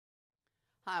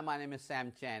Hi, my name is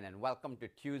Sam Chan and welcome to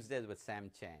Tuesdays with Sam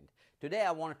Chan. Today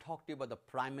I want to talk to you about the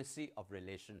primacy of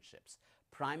relationships.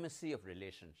 Primacy of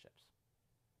relationships.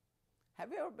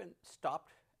 Have you ever been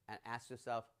stopped and asked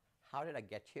yourself, how did I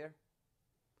get here?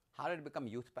 How did I become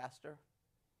youth pastor?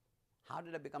 How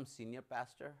did I become senior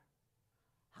pastor?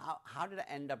 How did I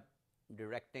end up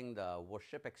directing the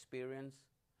worship experience?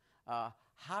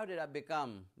 How did I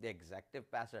become the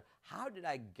executive pastor? How did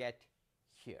I get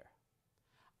here?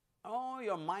 Oh,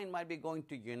 your mind might be going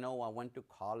to, I went to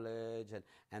college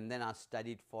and then I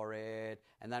studied for it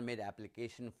and then I made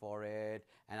application for it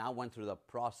and I went through the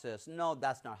process. No,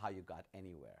 that's not how you got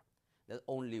anywhere. There's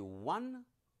only one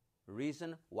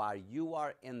reason why you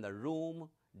are in the room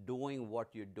doing what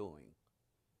you're doing.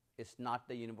 It's not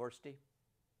the university.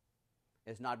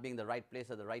 It's not being the right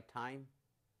place at the right time.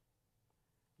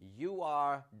 You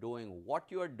are doing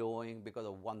what you are doing because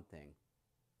of one thing: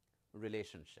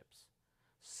 relationships.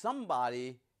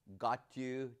 Somebody got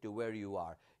you to where you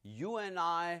are. You and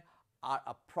I are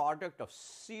a product of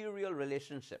serial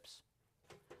relationships.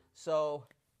 So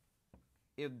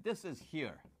if this is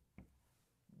here,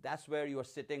 that's where you are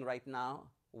sitting right now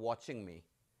watching me.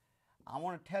 I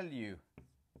want to tell you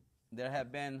there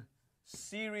have been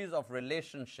series of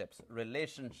relationships.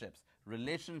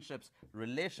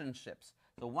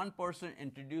 So one person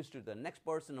introduced to the next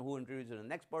person, who introduced to the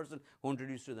next person, who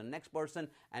introduced to the next person,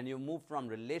 and you move from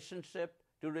relationship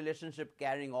to relationship,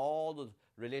 carrying all those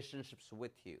relationships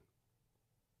with you.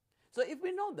 So if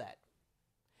we know that,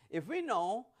 if we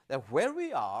know that where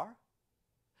we are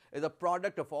is a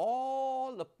product of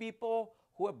all the people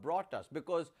who have brought us,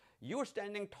 because you're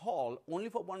standing tall only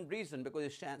for one reason, because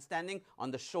you're standing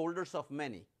on the shoulders of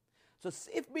many. So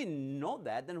if we know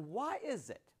that, then why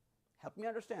is it, help me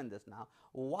understand this now,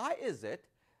 why is it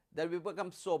that we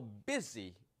become so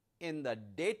busy in the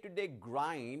day-to-day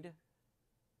grind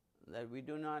that we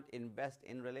do not invest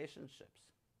in relationships?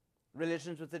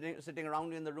 Relationships sitting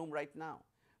around you in the room right now.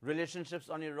 Relationships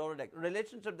on your Rolodex.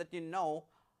 Relationships that you know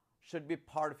should be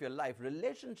part of your life.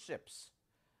 Relationships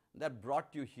that brought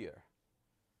you here.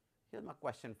 Here's my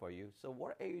question for you. So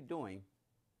what are you doing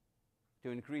to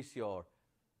increase your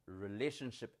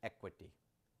relationship equity?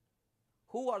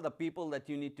 Who are the people that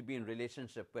you need to be in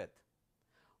relationship with?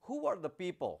 Who are the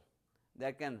people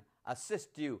that can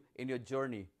assist you in your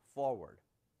journey forward?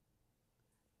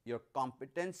 Your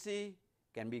competency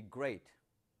can be great,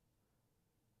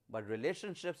 but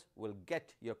relationships will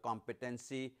get your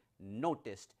competency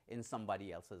noticed in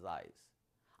somebody else's eyes.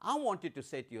 I want you to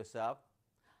say to yourself,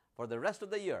 for the rest of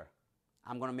the year,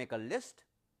 I'm going to make a list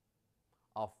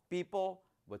of people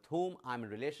with whom I'm in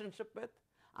relationship with.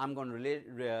 I'm going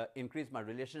to increase my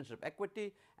relationship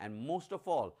equity, and most of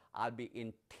all, I'll be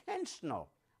intentional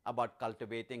about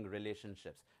cultivating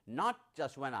relationships. Not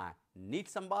just when I need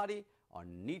somebody or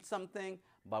need something,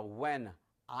 but when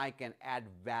I can add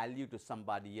value to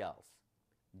somebody else.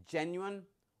 Genuine,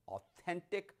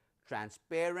 authentic,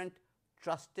 transparent,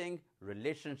 trusting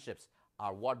relationships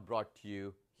are what brought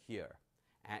you here.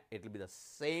 And it'll be the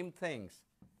same things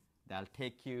that'll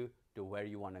take you to where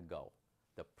you want to go.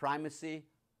 The primacy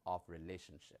of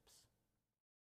relationships.